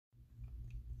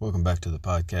Welcome back to the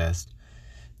podcast,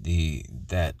 the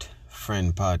That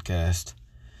Friend podcast.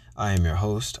 I am your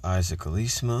host, Isaac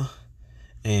Alisma,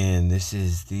 and this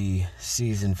is the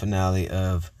season finale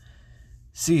of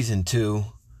season 2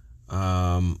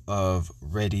 of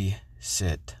Ready,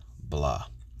 Set, Blah.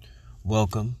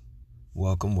 Welcome.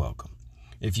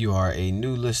 If you are a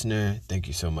new listener, thank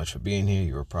you so much for being here.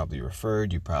 You were probably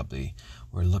referred. You probably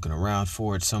were looking around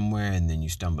for it somewhere, and then you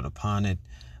stumbled upon it.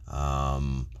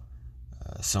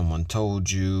 Someone told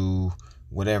you,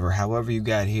 whatever, however you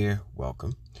got here,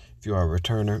 welcome. If you are a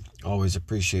returner, always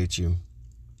appreciate you.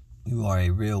 You are a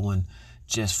real one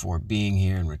just for being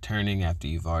here and returning after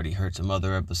you've already heard some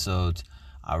other episodes.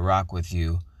 I rock with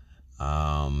you.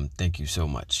 Thank you so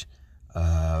much.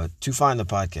 To find the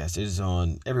podcast, it is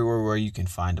on everywhere where you can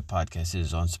find a podcast. It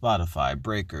is on Spotify,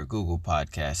 Breaker, Google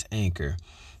Podcasts, Anchor,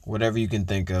 whatever you can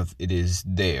think of, it is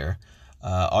there.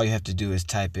 All you have to do is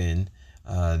type in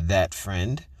That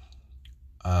Friend,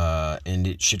 and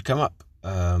it should come up.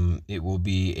 It will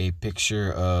be a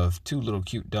picture of two little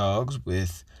cute dogs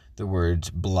with the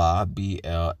words blah,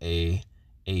 B-L-A-H-E,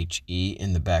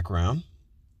 in the background.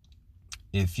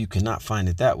 If you cannot find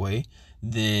it that way,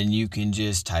 then you can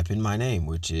just type in my name,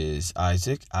 which is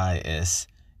Isaac, I-S-A-A-C,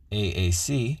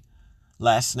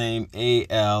 last name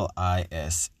A-L-I-S-M-A.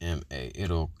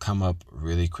 It'll come up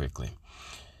really quickly.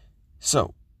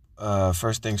 So,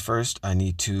 first things first, I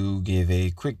need to give a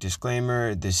quick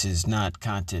disclaimer. This is not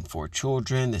content for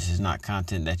children. This is not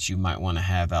content that you might want to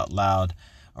have out loud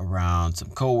around some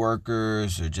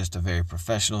coworkers or just a very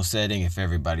professional setting if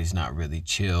everybody's not really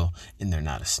chill and they're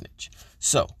not a snitch.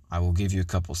 So I will give you a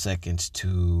couple seconds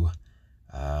to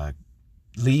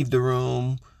leave the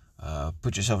room,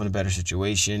 put yourself in a better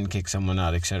situation, kick someone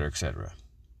out, etc., etc.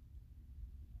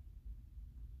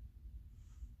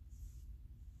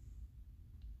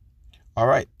 All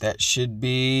right, that should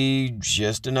be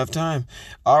just enough time.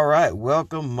 All right,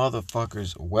 welcome,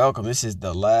 motherfuckers. Welcome. This is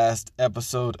the last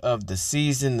episode of the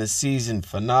season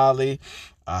finale.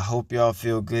 I hope y'all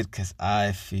feel good because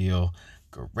I feel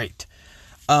great.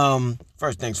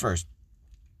 First things first.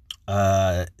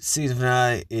 Season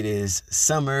finale, it is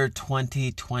summer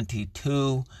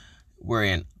 2022. We're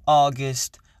in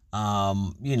August.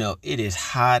 It is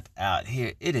hot out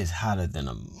here. It is hotter than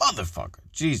a motherfucker.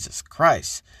 Jesus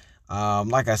Christ.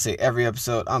 Like I say, every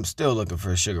episode, I'm still looking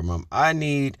for a sugar mom. I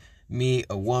need me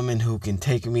a woman who can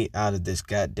take me out of this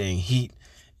goddamn heat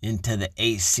into the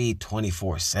AC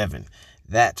 24/7.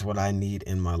 That's what I need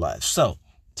in my life. So,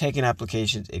 taking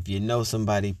applications. If you know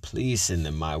somebody, please send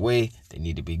them my way. They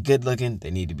need to be good looking.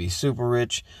 They need to be super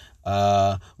rich.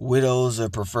 Widows are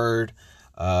preferred.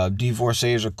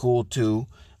 Divorcees are cool too.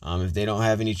 If they don't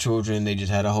have any children, they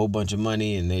just had a whole bunch of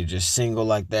money and they're just single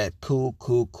like that. Cool.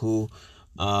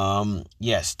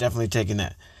 Yes, definitely taking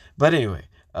that. But anyway,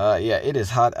 it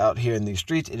is hot out here in these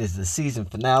streets. It is the season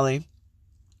finale.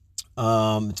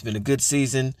 It's been a good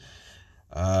season.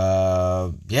 It's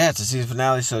a season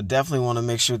finale, so definitely want to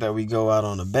make sure that we go out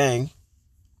on a bang.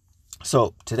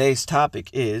 So today's topic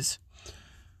is,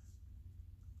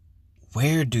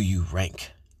 where do you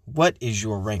rank? What is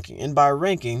your ranking? And by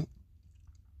ranking,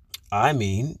 I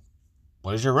mean,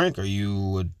 what is your rank? Are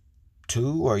you a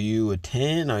 2? Are you a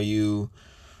 10? Are you,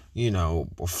 a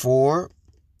 4?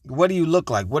 What do you look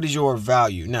like? What is your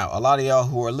value? Now, a lot of y'all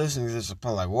who are listening to this are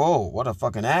probably like, whoa, what a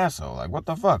fucking asshole. Like, what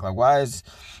the fuck? Like, why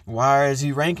is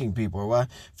he ranking people? Why?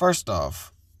 First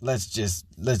off, let's just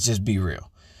be real.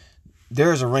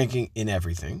 There is a ranking in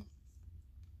everything.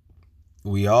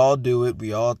 We all do it.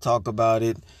 We all talk about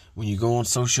it. When you go on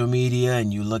social media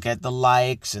and you look at the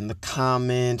likes and the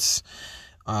comments,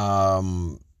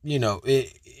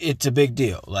 it's a big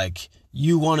deal. Like,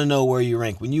 you want to know where you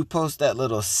rank. When you post that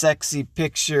little sexy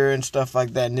picture and stuff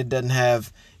like that, and it doesn't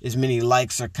have as many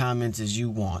likes or comments as you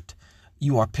want,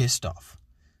 you are pissed off.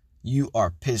 You're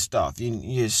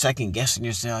second guessing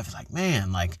yourself. Like,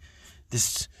 man, like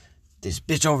this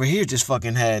bitch over here just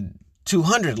fucking had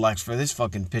 200 likes for this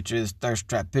fucking picture, this thirst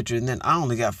trap picture, and then I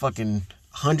only got fucking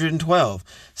 112.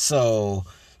 So,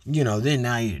 then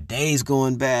now your day's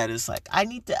going bad. It's like, I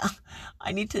think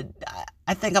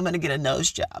I'm going to get a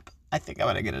nose job.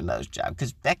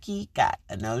 Because Becky got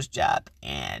a nose job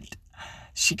and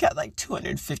she got like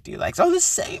 250 likes on the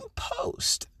same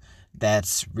post.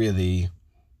 That's really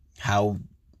how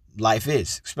life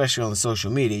is, especially on the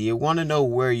social media. You want to know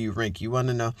where you rank. You want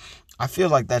to know. I feel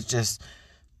like that's just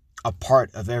a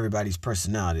part of everybody's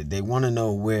personality. They want to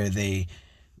know where they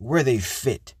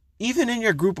fit. Even in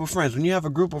your group of friends, when you have a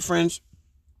group of friends,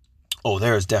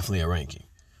 there is definitely a ranking.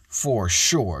 For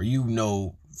sure.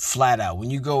 Flat out.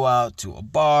 When you go out to a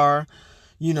bar,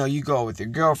 You go out with your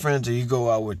girlfriends or you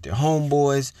go out with your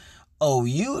homeboys. Oh,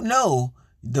 you know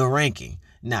the ranking.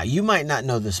 Now, you might not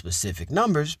know the specific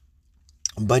numbers,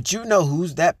 but you know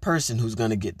who's that person who's going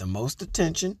to get the most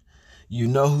attention. You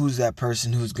know who's that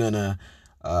person who's going to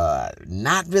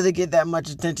not really get that much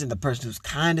attention, the person who's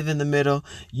kind of in the middle.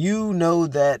 You know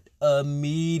that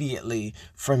immediately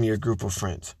from your group of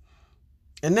friends.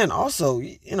 And then also,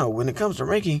 when it comes to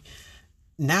ranking,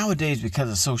 nowadays, because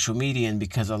of social media and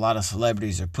because a lot of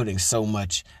celebrities are putting so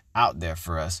much out there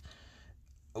for us,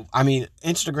 I mean,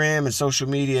 Instagram and social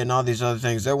media and all these other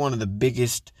things, they're one of the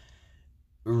biggest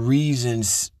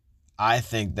reasons I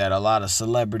think that a lot of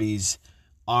celebrities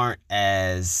aren't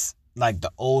as, like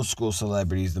the old school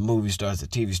celebrities, the movie stars, the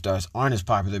TV stars, aren't as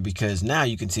popular, because now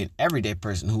you can see an everyday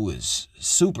person who is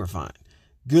super fine,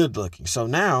 good looking. So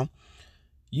now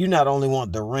you not only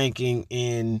want the ranking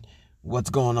in what's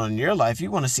going on in your life, you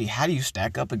want to see how do you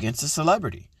stack up against a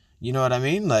celebrity. You know what I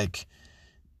mean? Like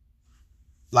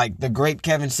the great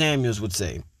Kevin Samuels would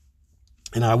say,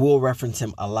 and I will reference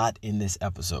him a lot in this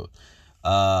episode,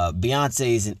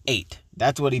 Beyonce is an 8.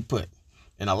 That's what he put.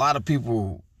 And a lot of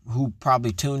people who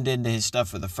probably tuned into his stuff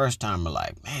for the first time are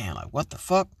like, man, like, what the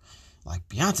fuck? Like,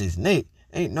 Beyonce's an 8.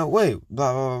 Ain't no way.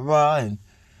 Blah, blah, blah, blah. And,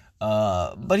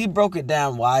 but he broke it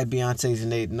down why Beyonce's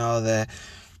an 8 and all that.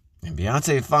 And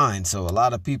Beyonce fine. So a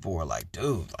lot of people were like,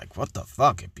 dude, like, what the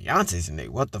fuck? If Beyonce's an 8,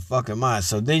 what the fuck am I?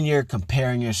 So then you're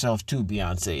comparing yourself to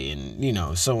Beyonce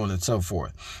and, so on and so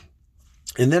forth.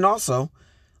 And then also,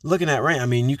 looking at rank, I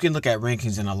mean, you can look at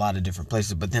rankings in a lot of different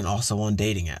places, but then also on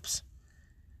dating apps.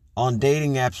 On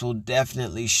dating apps will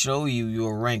definitely show you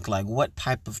your rank. Like, what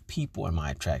type of people am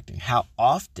I attracting? How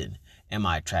often am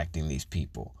I attracting these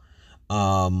people?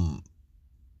 What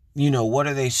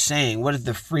are they saying? What is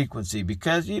the frequency?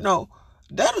 Because, that'll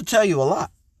tell you a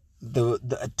lot.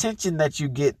 The attention that you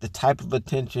get, the type of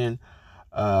attention,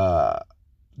 that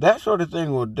sort of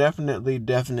thing will definitely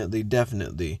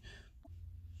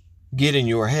get in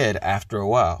your head after a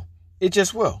while. It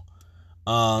just will.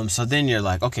 So then you're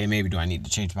like, okay, maybe do I need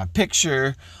to change my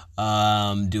picture?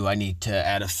 Do I need to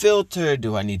add a filter?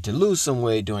 Do I need to lose some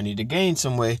weight? Do I need to gain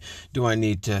some weight?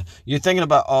 You're thinking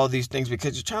about all these things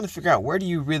because you're trying to figure out, where do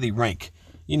you really rank?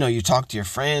 You talk to your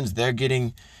friends, they're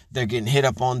getting hit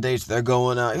up on dates, they're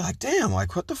going out. You're like, damn,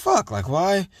 like, what the fuck? Like,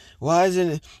 why isn't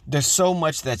it? There's so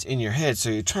much that's in your head. So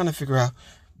you're trying to figure out,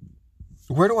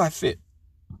 where do I fit?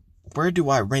 Where do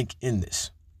I rank in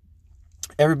this?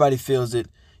 Everybody feels it.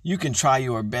 You can try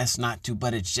your best not to,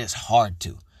 but it's just hard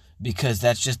to, because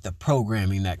that's just the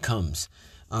programming that comes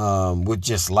with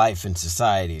just life and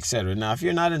society, etc. Now, if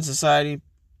you're not in society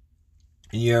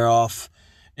and you're off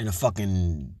in a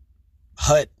fucking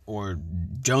hut or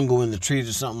jungle in the trees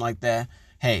or something like that,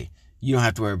 hey, you don't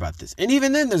have to worry about this. And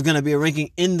even then, there's going to be a ranking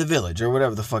in the village or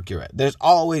whatever the fuck you're at. There's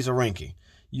always a ranking.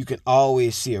 You can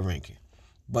always see a ranking.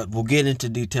 But we'll get into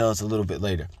details a little bit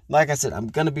later. Like I said, I'm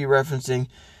going to be referencing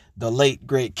the late,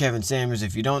 great Kevin Samuels.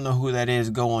 If you don't know who that is,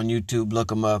 go on YouTube,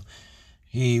 look him up.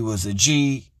 He was a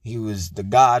G. He was the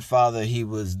Godfather. He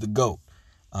was the GOAT.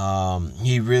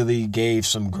 He really gave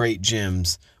some great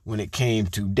gems when it came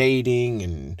to dating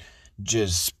and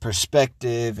just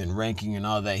perspective and ranking and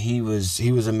all that. He was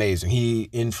amazing. He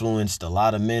influenced a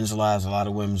lot of men's lives, a lot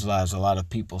of women's lives, a lot of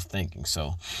people's thinking.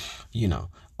 So,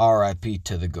 R.I.P.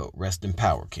 to the GOAT. Rest in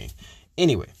power, King.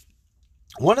 Anyway,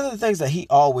 one of the things that he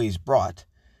always brought,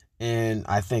 and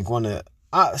I think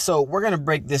so we're going to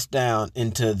break this down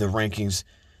into the rankings,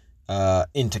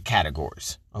 into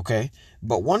categories, okay?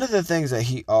 But one of the things that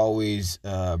he always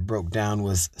broke down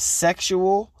was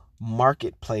sexual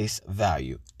marketplace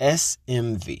value,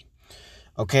 SMV,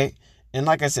 okay? And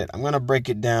like I said, I'm going to break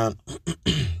it down,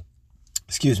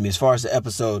 as far as the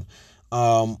episode,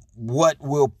 what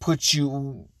will put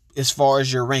you as far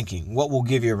as your ranking, what will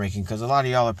give you a ranking, because a lot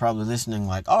of y'all are probably listening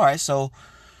like, all right, so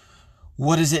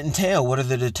what does it entail? What are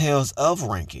the details of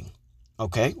ranking?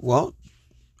 Okay, well,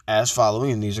 as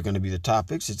following, and these are going to be the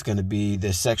topics. It's going to be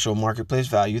the sexual marketplace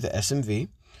value, the SMV,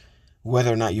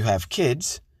 whether or not you have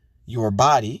kids, your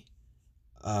body,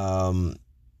 /weight,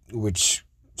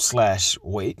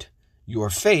 your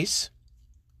face,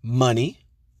 money,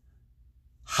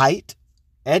 height,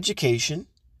 education,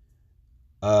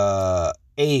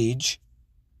 age,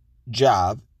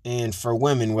 job, and for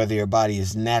women, whether your body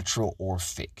is natural or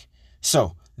fake.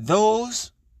 So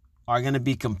those are going to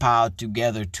be compiled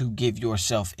together to give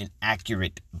yourself an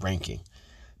accurate ranking.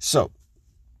 So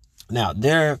now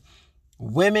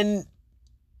women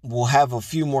will have a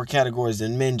few more categories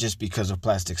than men just because of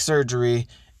plastic surgery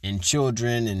and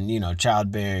children and,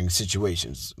 childbearing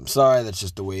situations. I'm sorry, that's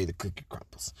just the way the cookie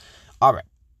crumbles. All right.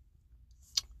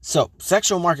 So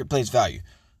sexual marketplace value.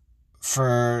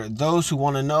 for those who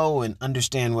want to know and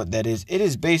understand what that is, it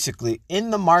is basically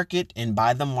in the market and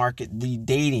by the market, the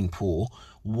dating pool.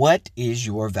 What is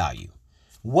your value?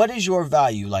 What is your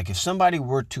value? Like if somebody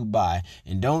were to buy,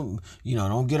 and don't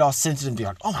get all sensitive and be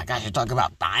like, oh my gosh, you're talking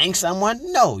about buying someone?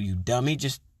 No, you dummy.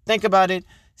 Just think about it.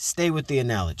 Stay with the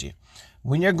analogy.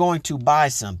 When you're going to buy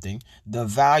something, the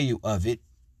value of it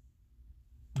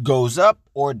goes up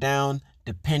or down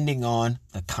depending on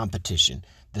the competition,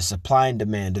 the supply and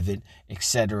demand of it,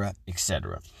 etc.,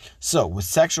 etc. So with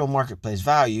sexual marketplace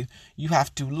value, you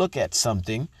have to look at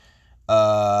something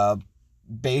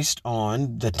based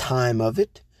on the time of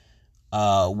it,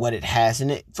 what it has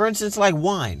in it. For instance, like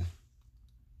wine.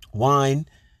 Wine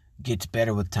gets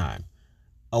better with time.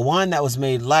 A wine that was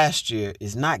made last year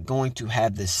is not going to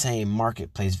have the same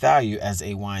marketplace value as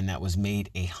a wine that was made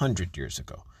 100 years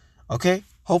ago. Okay?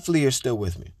 Hopefully you're still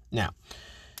with me. Now,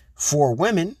 for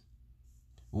women,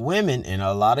 and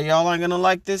a lot of y'all aren't going to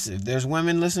like this. If there's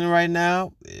women listening right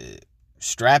now,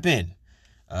 strap in.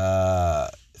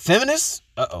 Feminists,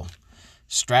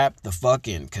 strap the fuck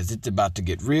in, because it's about to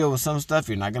get real with some stuff.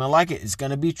 You're not going to like it. It's going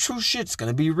to be true shit. It's going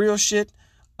to be real shit.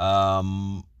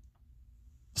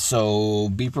 So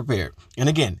be prepared. And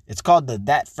again, it's called the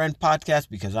That Friend Podcast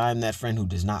because I am that friend who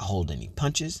does not hold any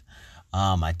punches.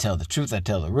 I tell the truth. I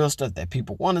tell the real stuff that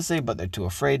people want to say, but they're too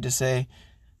afraid to say.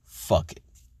 Fuck it.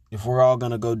 If we're all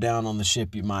going to go down on the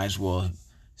ship, you might as well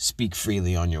speak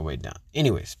freely on your way down.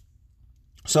 Anyways,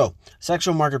 so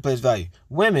sexual marketplace value.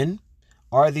 Women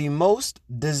are the most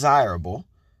desirable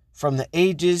from the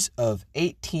ages of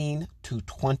 18 to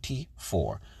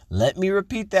 24. Let me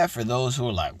repeat that for those who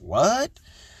are like, what?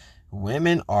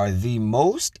 Women are the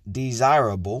most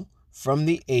desirable from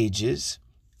the ages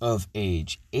of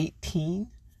age 18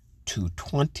 to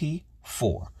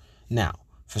 24. Now,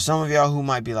 for some of y'all who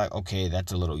might be like, okay,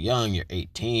 that's a little young, you're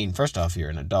 18. First off, you're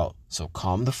an adult. So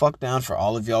calm the fuck down. For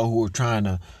all of y'all who are trying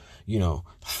to,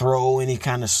 throw any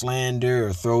kind of slander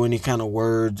or throw any kind of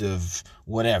words of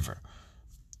whatever.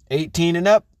 18 and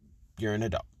up, you're an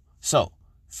adult. So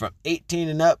from 18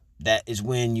 and up, that is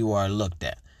when you are looked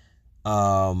at.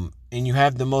 And you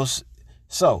have the most,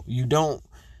 so you're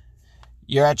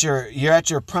at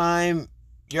your prime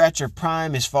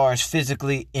as far as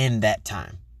physically in that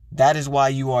time. That is why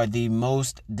you are the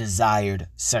most desired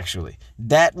sexually.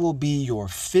 That will be your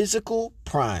physical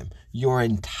prime your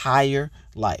entire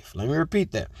life. Let me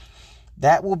repeat that.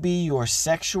 That will be your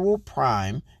sexual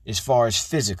prime as far as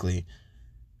physically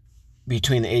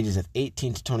between the ages of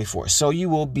 18 to 24. So you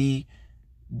will be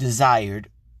desired.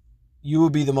 You will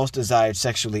be the most desired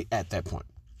sexually at that point.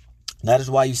 That is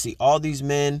why you see all these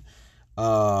men,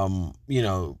 they're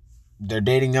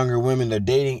dating younger women. They're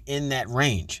dating in that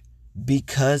range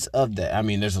because of that. I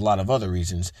mean, there's a lot of other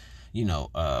reasons,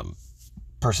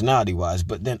 personality wise,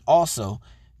 but then also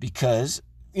because,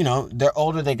 they're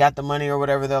older, they got the money or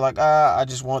whatever. They're like, I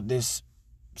just want this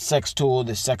sex tool,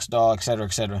 this sex doll, et cetera,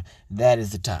 et cetera. That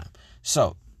is the time.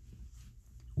 So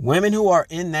women who are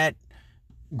in that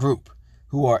group,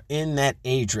 who are in that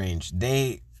age range,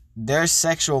 their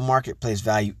sexual marketplace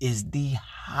value is the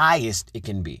highest it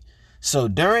can be. So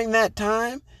during that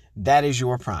time, that is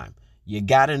your prime. You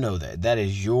got to know that. That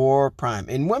is your prime.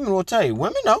 And women will tell you.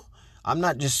 Women know. I'm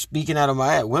not just speaking out of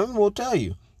my head. Women will tell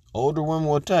you. Older women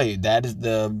will tell you that is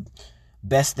the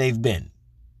best they've been.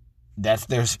 That's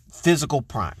their physical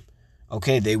prime.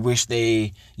 Okay, they wish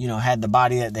they, had the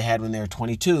body that they had when they were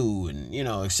 22 and,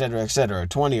 et cetera, or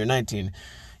 20 or 19,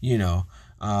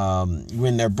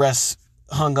 when their breasts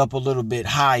hung up a little bit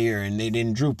higher and they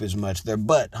didn't droop as much. Their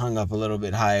butt hung up a little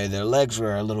bit higher. Their legs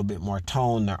were a little bit more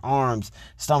toned. Their arms,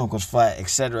 stomach was flat, et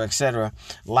cetera, et cetera.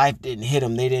 Life didn't hit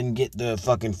them. They didn't get the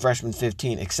fucking freshman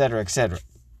 15, et cetera, et cetera.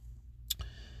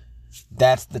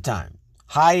 That's the time.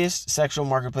 Highest sexual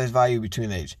marketplace value between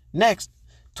the age. Next,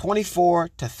 24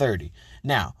 to 30.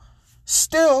 Now,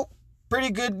 still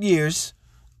pretty good years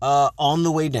on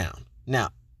the way down. Now,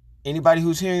 anybody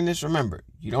who's hearing this, remember,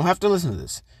 you don't have to listen to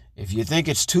this. If you think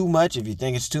it's too much, if you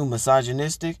think it's too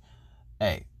misogynistic,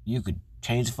 hey, you could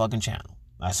change the fucking channel.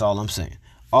 That's all I'm saying.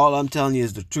 All I'm telling you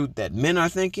is the truth that men are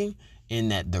thinking,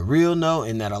 and that the real know,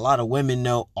 and that a lot of women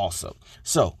know also.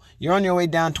 So, you're on your way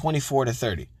down 24 to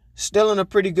 30. Still in a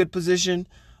pretty good position,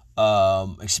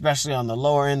 especially on the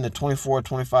lower end, the 24,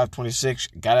 25, 26,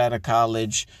 got out of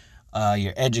college,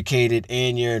 you're educated,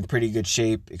 and you're in pretty good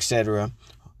shape, etc.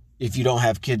 If you don't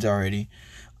have kids already.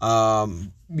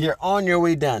 You're on your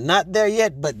way down. Not there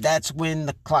yet, but that's when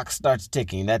the clock starts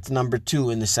ticking. That's number 2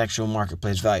 in the sexual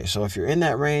marketplace value. So if you're in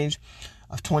that range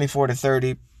of 24 to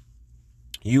 30,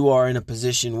 you are in a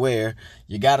position where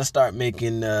you got to start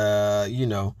making,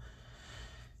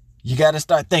 you got to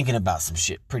start thinking about some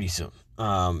shit pretty soon.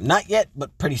 Not yet,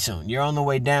 but pretty soon. You're on the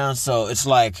way down, so it's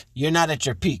like you're not at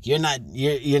your peak. You're not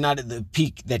at the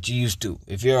peak that you used to.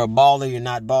 If you're a baller, you're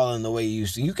not balling the way you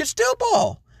used to. You can still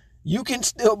ball. You can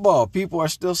still ball. People are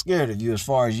still scared of you as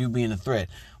far as you being a threat,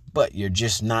 but you're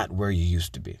just not where you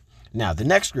used to be. Now, the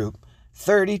next group,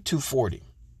 30 to 40.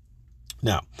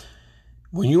 Now,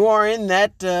 when you are in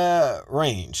that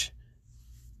range,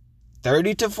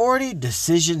 30 to 40,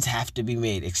 decisions have to be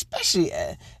made, especially,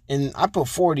 and I put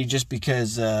 40 just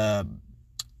because, I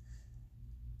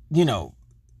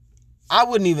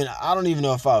don't even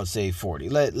know if I would say 40.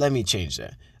 Let me change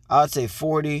that. I would say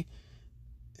 40,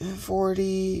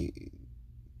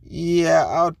 yeah,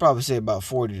 I would probably say about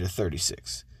 40 to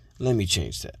 36. Let me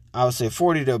change that. I would say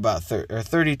 40 to about 30, or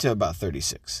 30 to about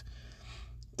 36.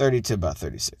 30 to about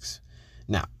 36.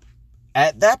 Now,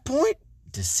 at that point,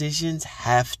 decisions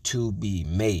have to be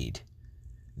made.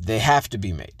 They have to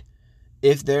be made.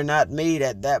 If they're not made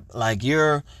at that, like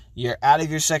you're out of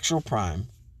your sexual prime,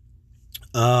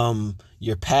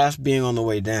 you're past being on the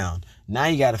way down. Now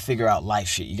you got to figure out life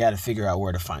shit. You got to figure out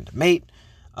where to find a mate.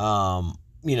 A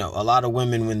lot of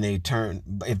women, when they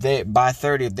by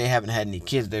 30, if they haven't had any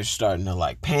kids, they're starting to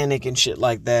like panic and shit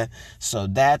like that. So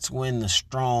that's when the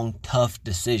strong, tough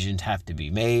decisions have to be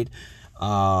made.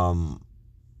 And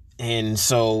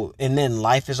then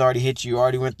life has already hit you. You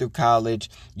already went through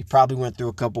college. You probably went through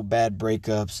a couple bad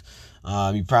breakups.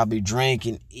 You probably drank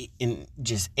and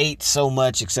just ate so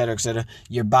much, et cetera, et cetera.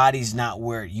 Your body's not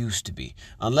where it used to be.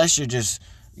 Unless you're just,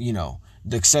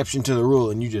 the exception to the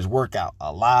rule and you just work out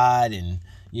a lot and,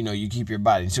 you keep your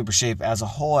body in super shape. As a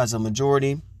whole, as a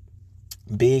majority,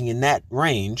 being in that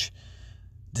range,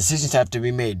 decisions have to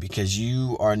be made because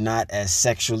you are not as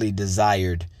sexually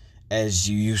desired as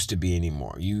you used to be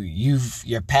anymore.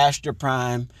 You're past your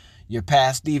prime. You're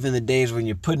past even the days when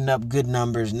you're putting up good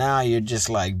numbers. Now you're just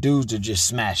like dudes are just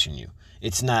smashing you.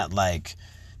 It's not like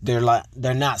they're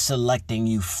not selecting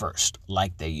you first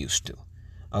like they used to.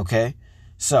 Okay?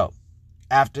 So,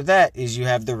 after that is you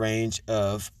have the range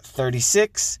of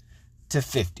 36 to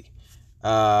 50.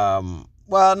 Let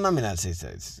me not say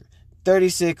 36.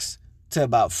 36 to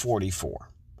about 44.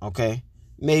 Okay?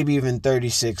 Maybe even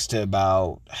 36 to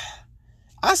about,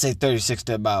 I say 36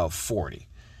 to about 40.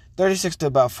 36 to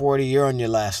about 40, you're on your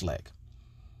last leg.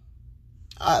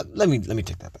 Let me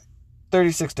take that back.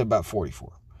 36 to about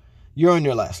 44. You're on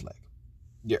your last leg.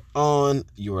 You're on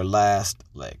your last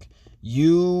leg.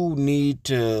 You need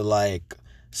to,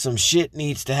 some shit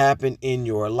needs to happen in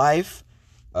your life,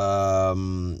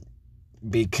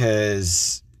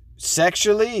 because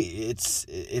sexually,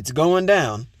 it's going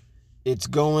down. It's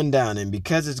going down. And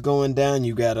because it's going down,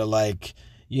 you gotta,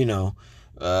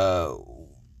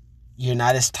 you're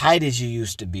not as tight as you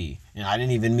used to be. And I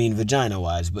didn't even mean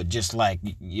vagina-wise, but just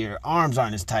your arms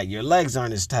aren't as tight, your legs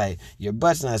aren't as tight, your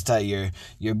butt's not as tight,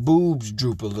 your boobs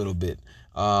droop a little bit.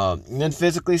 And then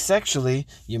physically, sexually,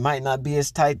 you might not be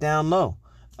as tight down low.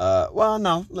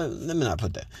 No, let me not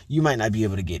put that. You might not be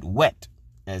able to get wet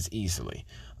as easily.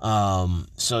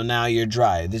 So now you're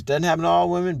dry. This doesn't happen to all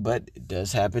women, but it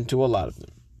does happen to a lot of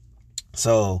them.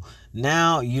 So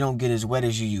now you don't get as wet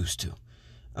as you used to.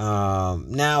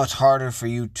 Now it's harder for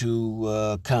you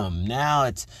to come. Now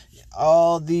it's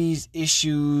all these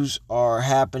issues are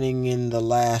happening in the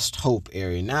last hope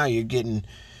area. Now you're getting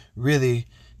really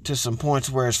to some points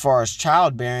where, as far as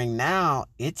childbearing, now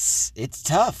it's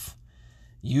tough.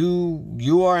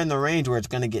 You are in the range where it's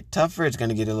going to get tougher. It's going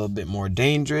to get a little bit more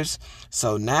dangerous.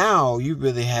 So now you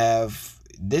really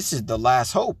this is the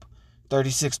last hope,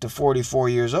 36 to 44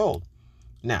 years old.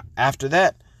 Now, after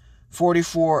that,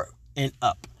 44 and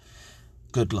up.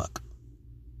 Good luck.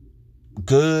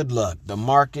 Good luck. The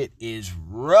market is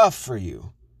rough for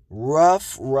you.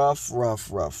 Rough.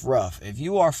 If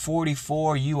you are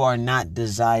 44, you are not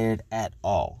desired at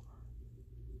all.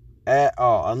 At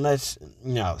all. Unless,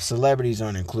 celebrities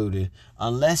aren't included.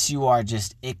 Unless you are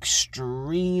just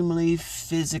extremely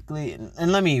physically.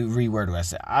 And let me reword what I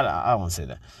said. I don't want to say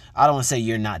that. I don't want to say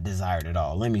you're not desired at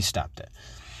all. Let me stop that.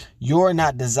 You're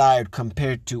not desired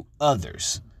compared to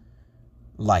others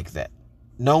like that.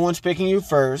 No one's picking you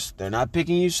first. They're not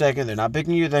picking you second. They're not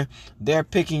picking you there. They're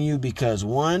picking you because,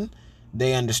 one,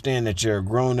 they understand that you're a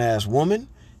grown-ass woman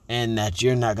and that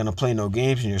you're not going to play no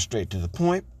games and you're straight to the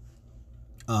point.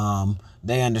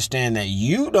 They understand that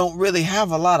you don't really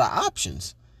have a lot of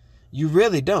options. You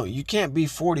really don't. You can't be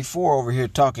 44 over here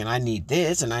talking, I need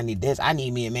this and I need this. I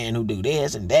need me a man who do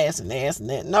this and this and this and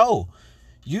that. No.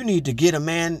 You need to get a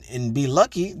man and be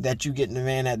lucky that you get a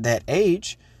man at that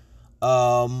age,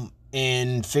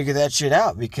 and figure that shit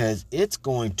out, because it's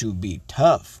going to be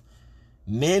tough.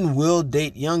 Men will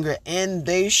date younger, and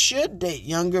they should date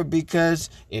younger, because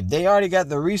if they already got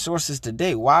the resources to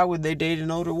date, why would they date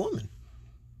an older woman?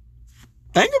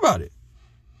 Think about it.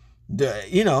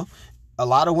 A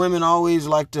lot of women always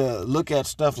like to look at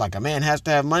stuff like a man has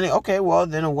to have money. Okay, well,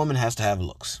 then a woman has to have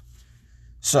looks.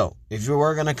 So if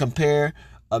we're going to compare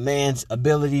a man's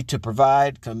ability to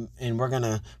provide, and we're going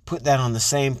to put that on the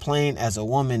same plane as a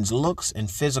woman's looks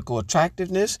and physical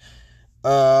attractiveness,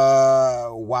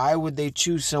 why would they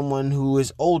choose someone who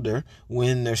is older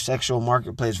when their sexual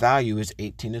marketplace value is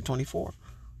 18 to 24?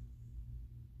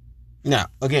 Now,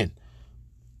 again,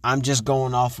 I'm just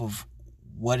going off of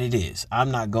what it is.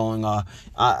 I'm not going off.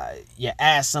 You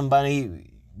ask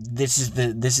somebody, this is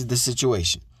the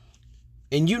situation,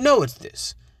 and it's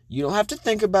this. You don't have to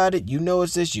think about it.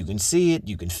 It's this. You can see it.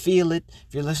 You can feel it.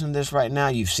 If you're listening to this right now,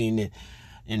 you've seen it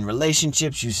in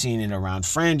relationships. You've seen it around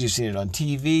friends. You've seen it on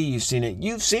TV. You've seen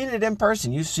it in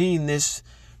person. You've seen this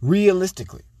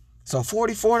realistically. So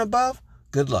 44 and above,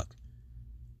 good luck.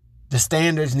 The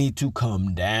standards need to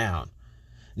come down.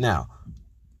 Now,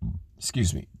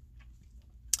 excuse me.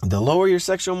 The lower your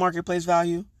sexual marketplace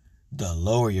value, the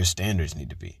lower your standards need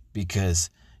to be, because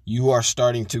you are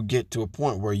starting to get to a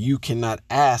point where you cannot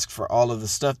ask for all of the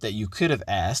stuff that you could have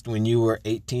asked when you were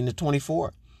 18 to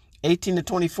 24. 18 to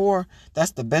 24,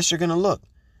 that's the best you're going to look.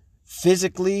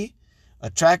 Physically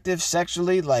attractive,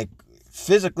 sexually,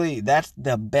 physically, that's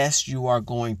the best you are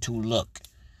going to look.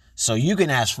 So you can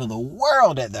ask for the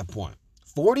world at that point.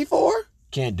 44,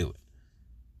 can't do it.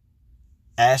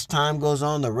 As time goes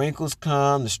on, the wrinkles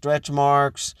come, the stretch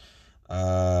marks,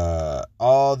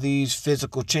 all these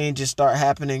physical changes start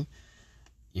happening.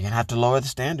 You're going to have to lower the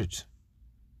standards.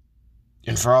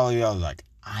 And for all of y'all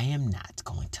I am not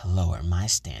going to lower my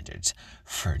standards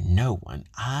for no one.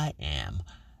 I am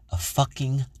a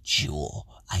fucking jewel.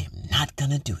 I am not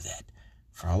going to do that.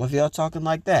 For all of y'all talking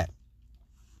like that,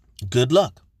 good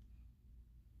luck.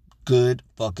 Good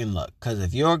fucking luck. Because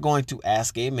if you're going to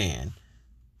ask a man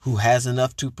who has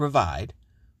enough to provide,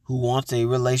 who wants a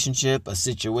relationship, a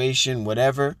situation,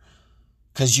 whatever,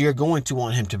 because you're going to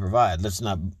want him to provide. Let's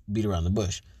not beat around the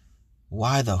bush.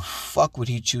 Why the fuck would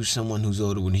he choose someone who's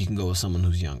older when he can go with someone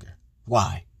who's younger?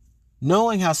 Why?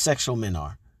 Knowing how sexual men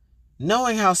are,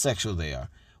 knowing how sexual they are,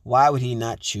 why would he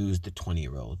not choose the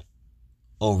 20-year-old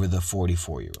over the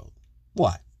 44-year-old?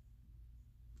 Why?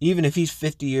 Even if he's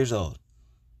 50 years old.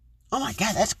 Oh my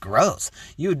God, that's gross.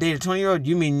 You would date a 20-year-old?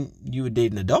 You mean you would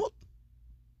date an adult?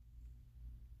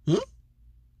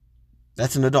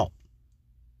 That's an adult.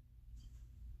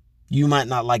 You might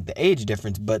not like the age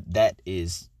difference, but that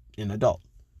is an adult.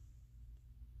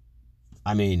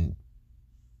 I mean,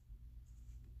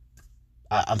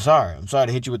 I'm sorry. I'm sorry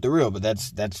to hit you with the real, but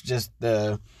that's just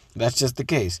the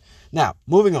case. Now,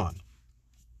 moving on.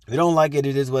 If you don't like it,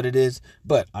 it is what it is.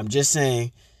 But I'm just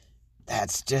saying,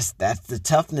 that's the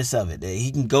toughness of it.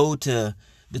 He can go to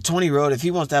the 20-year-old. If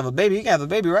he wants to have a baby, he can have a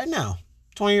baby right now.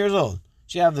 20 years old.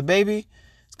 She have the baby.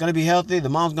 It's going to be healthy. The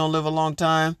mom's going to live a long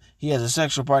time. He has a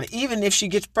sexual partner. Even if she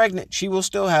gets pregnant, she will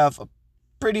still have a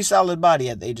pretty solid body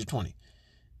at the age of 20.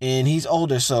 And he's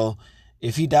older, so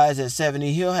if he dies at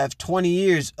 70, he'll have 20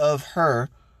 years of her.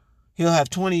 He'll have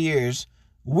 20 years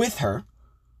with her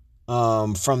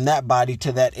from that body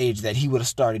to that age that he would have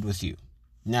started with you.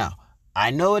 Now,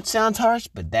 I know it sounds harsh,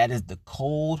 but that is the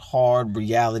cold, hard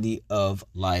reality of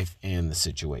life and the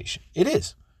situation. It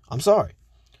is. I'm sorry.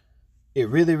 It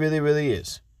really, really, really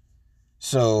is.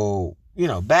 So,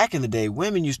 back in the day,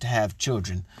 women used to have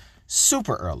children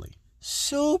super early.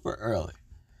 Super early.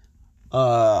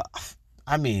 I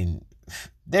mean,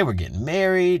 they were getting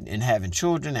married and having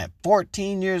children at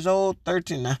 14 years old,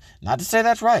 13. Not to say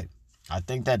that's right. I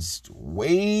think that's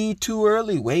way too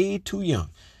early, way too young.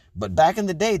 But back in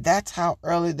the day, that's how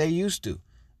early they used to.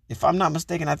 If I'm not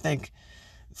mistaken, I think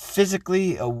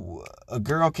physically a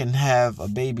girl can have a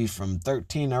baby from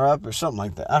 13 or up or something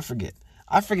like that. I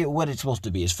forget what it's supposed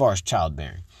to be as far as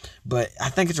childbearing. But I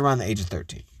think it's around the age of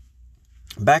 13.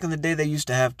 Back in the day, they used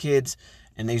to have kids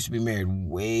and they used to be married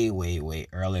way, way, way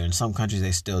earlier. In some countries,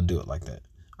 they still do it like that.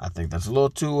 I think that's a little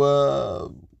too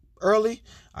early.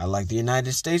 I like the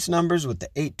United States numbers with the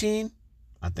 18.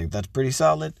 I think that's pretty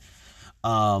solid.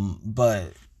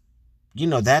 But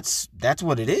that's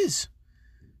what it is.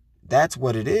 That's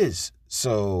what it is.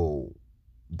 So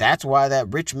that's why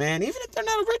that rich man, even if they're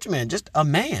not a rich man, just a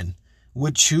man,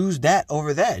 would choose that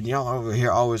over that. And y'all over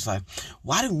here always like,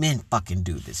 why do men fucking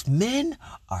do this? Men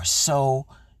are so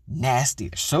nasty.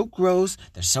 They're so gross.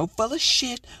 They're so full of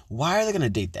shit. Why are they going to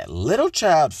date that little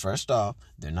child? First off,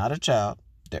 they're not a child.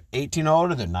 They're 18 or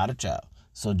older. They're not a child.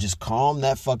 So just calm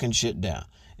that fucking shit down.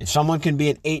 If someone can be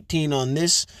an 18 on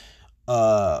this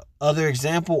other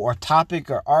example or topic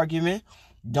or argument,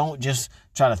 don't just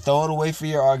try to throw it away for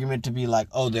your argument to be like,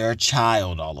 oh, they're a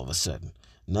child all of a sudden.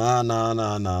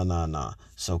 Nah.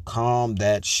 So calm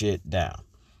that shit down.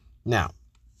 Now,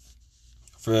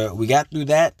 we got through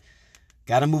that.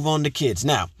 Got to move on to kids.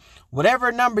 Now,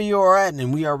 whatever number you are at,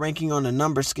 and we are ranking on a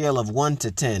number scale of 1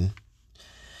 to 10,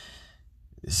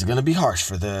 this is going to be harsh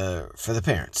for the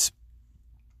parents.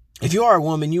 If you are a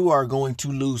woman, you are going to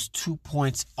lose 2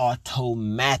 points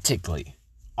automatically.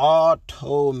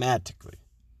 Automatically.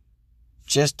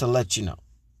 Just to let you know.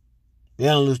 You're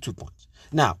going to lose 2 points.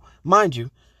 Now, mind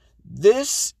you,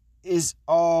 this is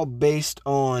all based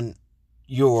on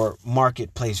your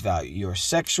marketplace value, your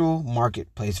sexual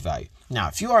marketplace value. Now,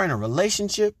 if you are in a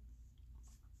relationship,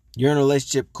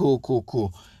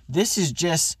 cool. This is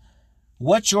just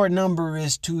what your number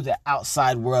is to the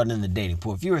outside world in the dating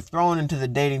pool. If you were thrown into the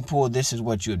dating pool, this is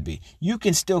what you would be. You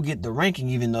can still get the ranking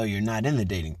even though you're not in the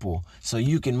dating pool. So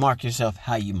you can mark yourself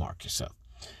how you mark yourself.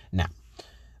 Now,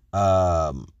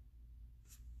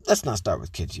 let's not start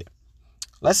with kids yet.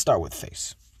 Let's start with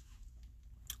face.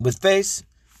 With face,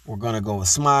 we're going to go with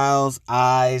smiles,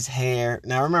 eyes, hair.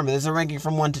 Now, remember, there's a ranking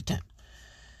from 1 to 10.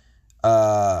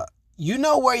 You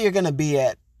know where you're going to be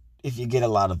at if you get a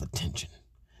lot of attention.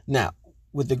 Now,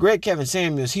 with the great Kevin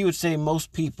Samuels, he would say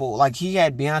most people, like he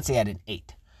had Beyonce at an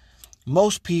 8.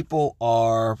 Most people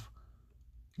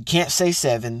you can't say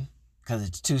 7 because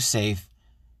it's too safe.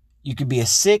 You could be a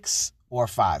 6 or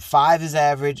 5. 5 is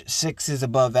average. 6 is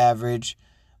above average.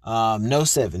 No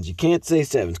 7s. You can't say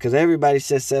 7s because everybody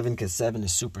says 7 because 7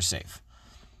 is super safe.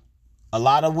 A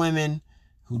lot of women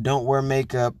who don't wear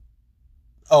makeup.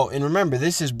 Oh, and remember,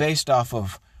 this is based off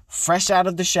of fresh out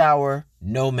of the shower,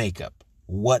 no makeup.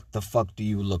 What the fuck do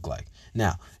you look like?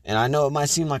 Now, and I know it might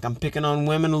seem like I'm picking on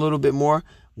women a little bit more.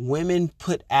 Women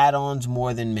put add-ons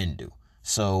more than men do.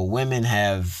 So women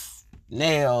have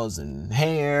nails and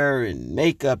hair and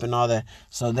makeup and all that.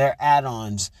 So their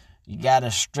add-ons, you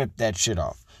gotta strip that shit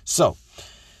off. So,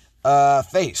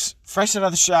 face, fresh out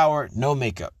of the shower, no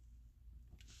makeup.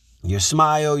 Your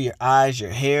smile, your eyes,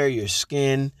 your hair, your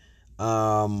skin.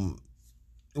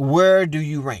 Where do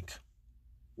you rank?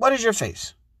 What is your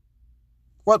face?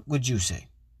 What would you say?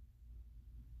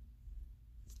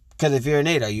 Because if you're an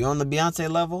 8, are you on the Beyonce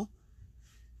level?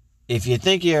 If you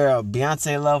think you're a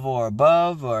Beyonce level or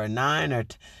above, or a 9, or...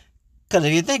 Because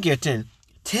if you think you're 10,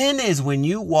 10 is when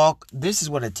you walk... This is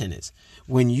what a 10 is.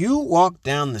 When you walk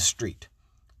down the street,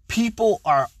 people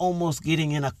are almost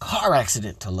getting in a car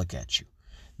accident to look at you.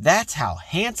 That's how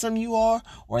handsome you are,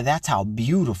 or that's how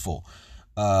beautiful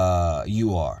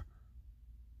you are.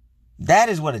 That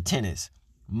is what a 10 is.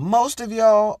 Most of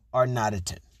y'all are not a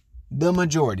 10. The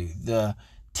majority. The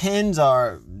 10s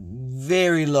are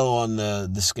very low on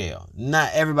the scale.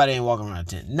 Not everybody ain't walking around a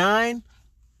 10. 9,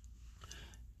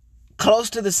 close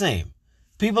to the same.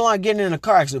 People aren't getting in a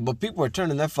car accident, but people are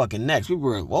turning their fucking necks.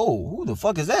 People are, whoa, who the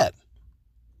fuck is that?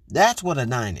 That's what a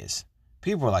 9 is.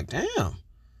 People are like, damn.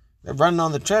 They're running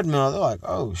on the treadmill. They're like,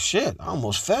 oh shit, I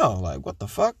almost fell. Like, what the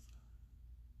fuck?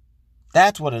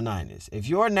 That's what a 9 is. If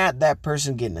you're not that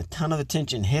person getting a ton of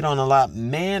attention, hit on a lot,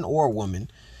 man or woman,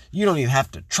 you don't even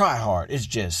have to try hard. It's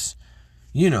just,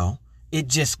 it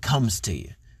just comes to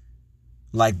you.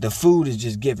 Like the food is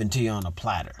just given to you on a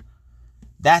platter.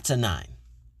 That's a 9.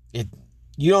 If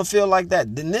you don't feel like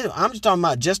that, then I'm just talking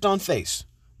about just on face.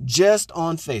 Just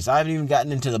on face. I haven't even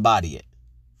gotten into the body yet.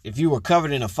 If you were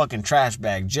covered in a fucking trash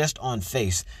bag just on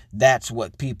face, that's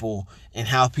what people and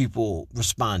how people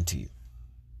respond to you.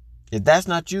 If that's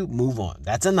not you, move on.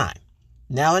 That's a 9.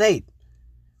 Now an 8.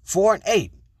 For an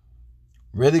 8,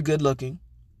 really good looking.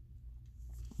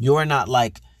 You're not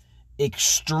like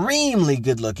extremely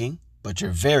good looking, but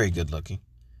you're very good looking.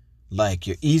 Like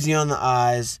you're easy on the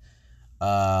eyes.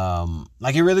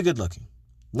 Like you're really good looking.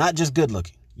 Not just good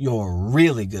looking. You're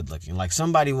really good looking. Like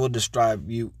somebody will describe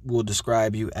you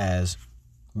as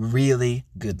really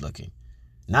good looking.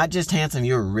 Not just handsome,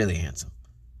 you're really handsome.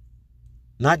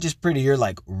 Not just pretty, you're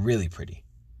like really pretty.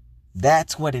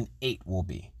 That's what an 8 will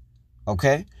be.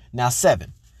 Okay? Now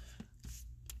 7.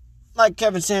 Like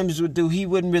Kevin Samuels would do, he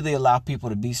wouldn't really allow people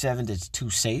to be 7. It's too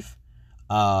safe.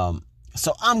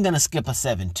 So I'm going to skip a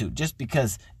 7 too, just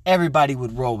because everybody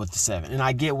would roll with the 7. And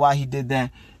I get why he did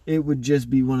that. It would just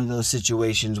be one of those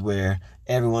situations where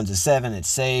everyone's a 7, it's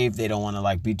safe. They don't want to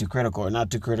like be too critical or not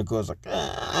too critical. It's like,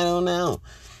 I don't know.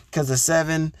 Because a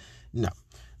 7, no.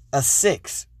 A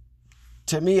 6.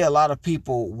 To me, a lot of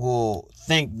people will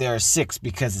think they're a 6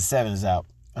 because the 7 is out.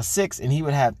 A 6, and he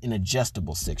would have an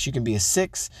adjustable 6. You can be a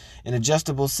 6, an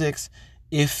adjustable 6,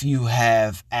 if you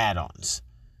have add-ons.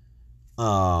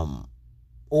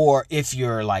 or if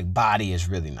your like body is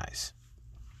really nice.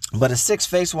 But a 6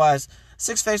 face-wise,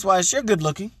 you're good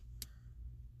looking.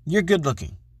 You're good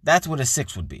looking. That's what a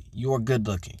 6 would be. You're good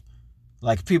looking.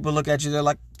 Like people look at you, they're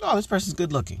like, oh, this person's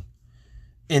good looking.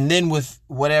 And then with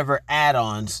whatever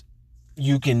add-ons,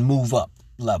 you can move up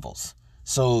levels.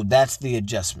 So that's the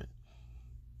adjustment.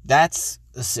 That's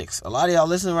a 6. A lot of y'all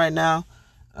listening right now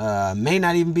may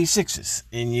not even be 6s,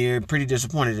 and you're pretty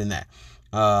disappointed in that.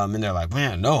 And they're like,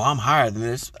 man, no, I'm higher than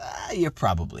this. You're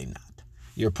probably not.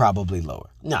 You're probably lower.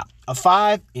 Now, a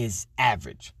 5 is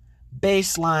average.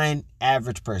 Baseline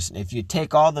average person. If you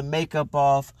take all the makeup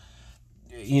off,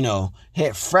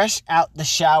 hit fresh out the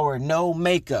shower, no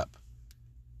makeup,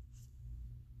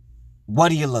 what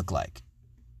do you look like?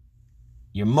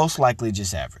 You're most likely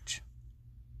just average.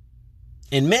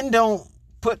 And men don't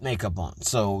put makeup on,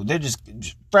 so they're just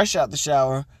fresh out the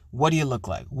shower. What do you look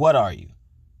like? What are you?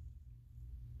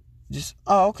 Just,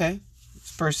 oh, okay.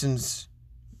 This person's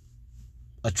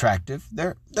attractive.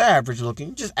 They're average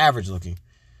looking, just average looking.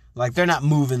 Like they're not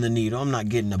moving the needle. I'm not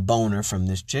getting a boner from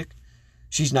this chick.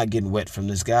 She's not getting wet from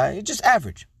this guy. It's just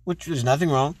average, which there's nothing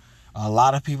wrong. A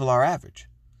lot of people are average.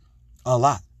 A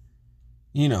lot.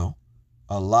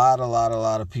 A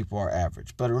lot of people are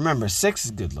average. But remember, 6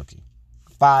 is good looking.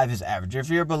 5 is average. If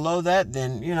you're below that,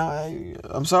 then,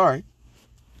 I'm sorry.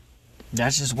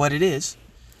 That's just what it is.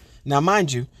 Now,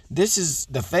 mind you, this is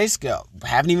the face scale.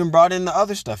 Haven't even brought in the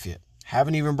other stuff yet.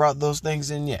 Haven't even brought those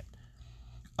things in yet.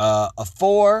 A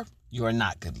 4, you are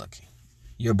not good looking.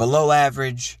 You're below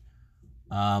average.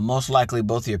 Most likely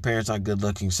both of your parents aren't good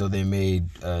looking, so they made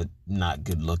a not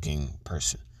good looking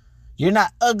person. You're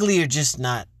not ugly, you're just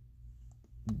not,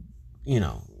 you're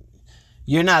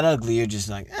not ugly, you're just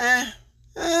like,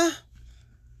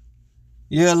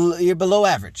 You're below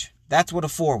average. That's what a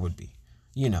 4 would be.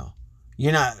 You're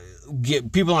not,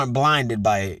 people aren't blinded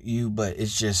by you, but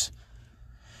it's just,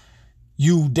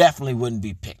 you definitely wouldn't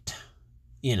be picked,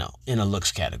 in a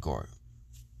looks category,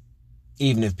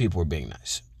 even if people were being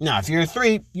nice. Now, if you're a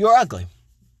 3, you're ugly.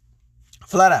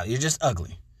 Flat out, you're just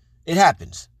ugly. It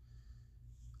happens.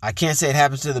 I can't say it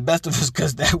happens to the best of us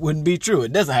because that wouldn't be true.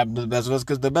 It doesn't happen to the best of us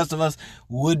because the best of us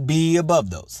would be above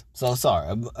those. So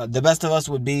sorry. The best of us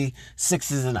would be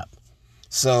 6s and up.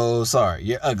 So sorry,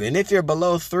 you're ugly. And if you're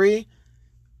below 3,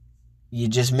 you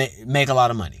just make a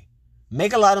lot of money.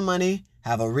 Make a lot of money,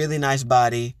 have a really nice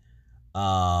body.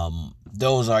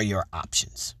 Those are your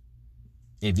options.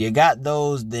 If you got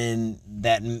those, then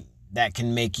that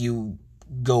can make you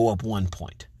go up 1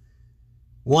 point.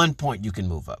 1 point you can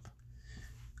move up.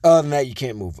 Other than that, you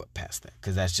can't move up past that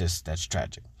because that's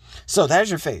tragic. So that's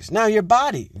your face. Now your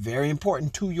body, very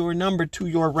important to your number, to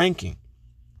your ranking.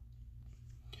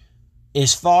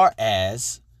 As far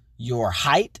as your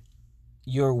height,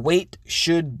 your weight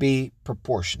should be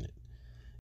proportionate.